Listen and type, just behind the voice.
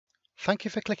Thank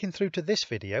you for clicking through to this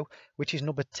video, which is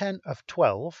number 10 of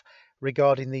 12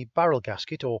 regarding the barrel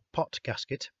gasket, or pot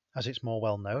gasket as it's more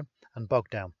well known, and bog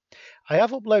down. I have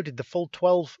uploaded the full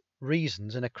 12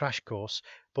 reasons in a crash course,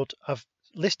 but I've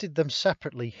listed them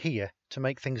separately here to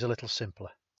make things a little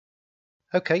simpler.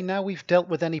 Okay, now we've dealt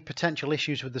with any potential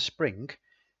issues with the spring,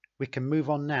 we can move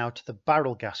on now to the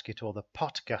barrel gasket, or the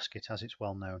pot gasket as it's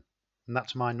well known, and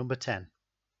that's my number 10.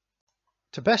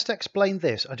 To best explain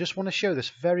this, I just want to show this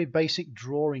very basic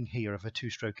drawing here of a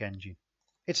two-stroke engine.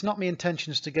 It's not my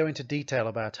intentions to go into detail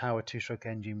about how a two-stroke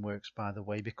engine works, by the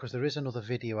way, because there is another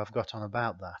video I've got on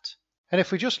about that. And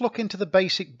if we just look into the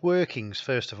basic workings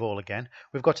first of all again,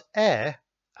 we've got air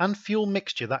and fuel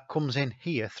mixture that comes in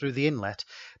here through the inlet.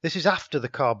 This is after the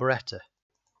carburetor.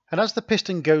 And as the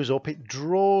piston goes up, it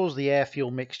draws the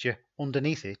air-fuel mixture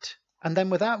underneath it. And then,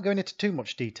 without going into too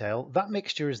much detail, that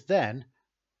mixture is then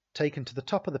taken to the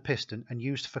top of the piston and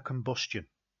used for combustion.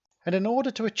 And in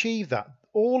order to achieve that,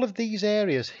 all of these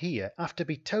areas here have to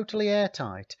be totally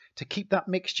airtight to keep that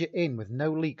mixture in with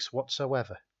no leaks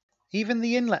whatsoever. Even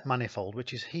the inlet manifold,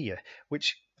 which is here,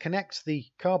 which connects the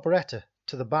carburetor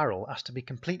to the barrel, has to be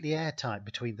completely airtight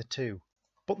between the two.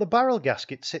 But the barrel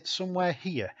gasket sits somewhere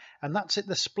here, and that's at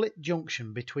the split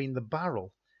junction between the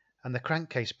barrel and the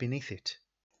crankcase beneath it.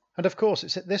 And of course,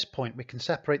 it's at this point we can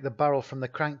separate the barrel from the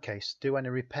crankcase, do any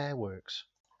repair works.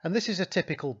 And this is a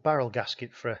typical barrel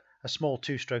gasket for a small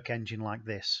two-stroke engine like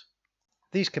this.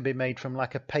 These can be made from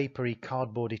like a papery,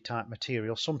 cardboardy type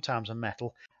material, sometimes a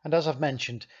metal, and as I've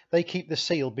mentioned, they keep the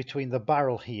seal between the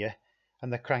barrel here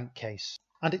and the crankcase.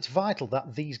 And it's vital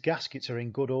that these gaskets are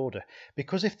in good order,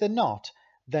 because if they're not,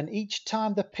 then each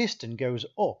time the piston goes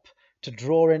up to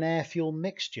draw in air-fuel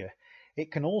mixture, it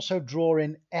can also draw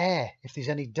in air if there's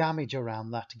any damage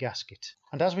around that gasket.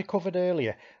 And as we covered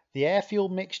earlier, the air-fuel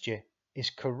mixture is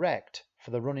correct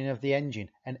for the running of the engine,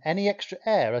 and any extra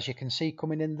air, as you can see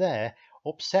coming in there,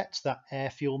 upsets that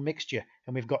air-fuel mixture,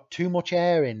 and we've got too much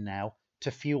air in now to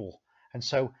fuel. And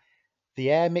so the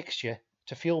air mixture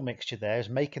to fuel mixture there is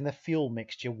making the fuel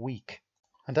mixture weak.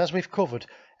 And as we've covered,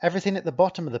 everything at the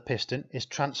bottom of the piston is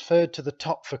transferred to the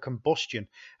top for combustion.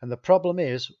 And the problem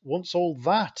is, once all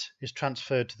that is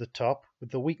transferred to the top with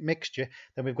the weak mixture,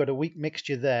 then we've got a weak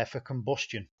mixture there for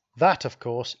combustion. That, of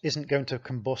course, isn't going to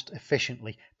combust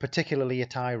efficiently, particularly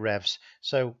at high revs,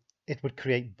 so it would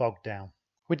create bog down.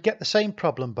 We'd get the same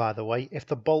problem, by the way, if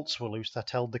the bolts were loose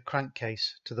that held the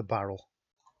crankcase to the barrel.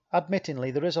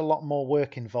 Admittingly, there is a lot more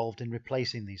work involved in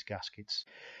replacing these gaskets.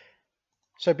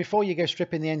 So before you go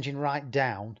stripping the engine right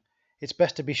down, it's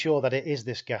best to be sure that it is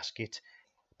this gasket.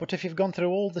 But if you've gone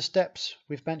through all the steps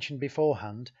we've mentioned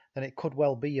beforehand, then it could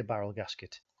well be a barrel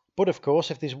gasket. But of course,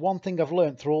 if there's one thing I've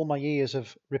learnt through all my years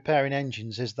of repairing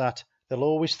engines, is that they'll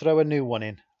always throw a new one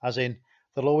in. As in,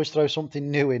 they'll always throw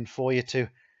something new in for you to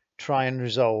try and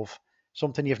resolve.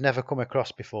 Something you've never come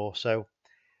across before. So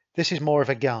this is more of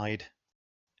a guide.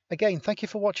 Again, thank you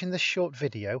for watching this short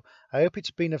video. I hope it's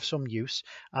been of some use,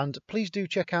 and please do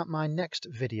check out my next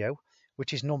video,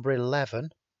 which is number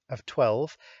 11 of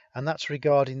 12, and that's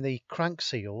regarding the crank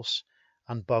seals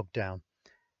and bog down.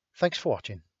 Thanks for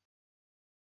watching.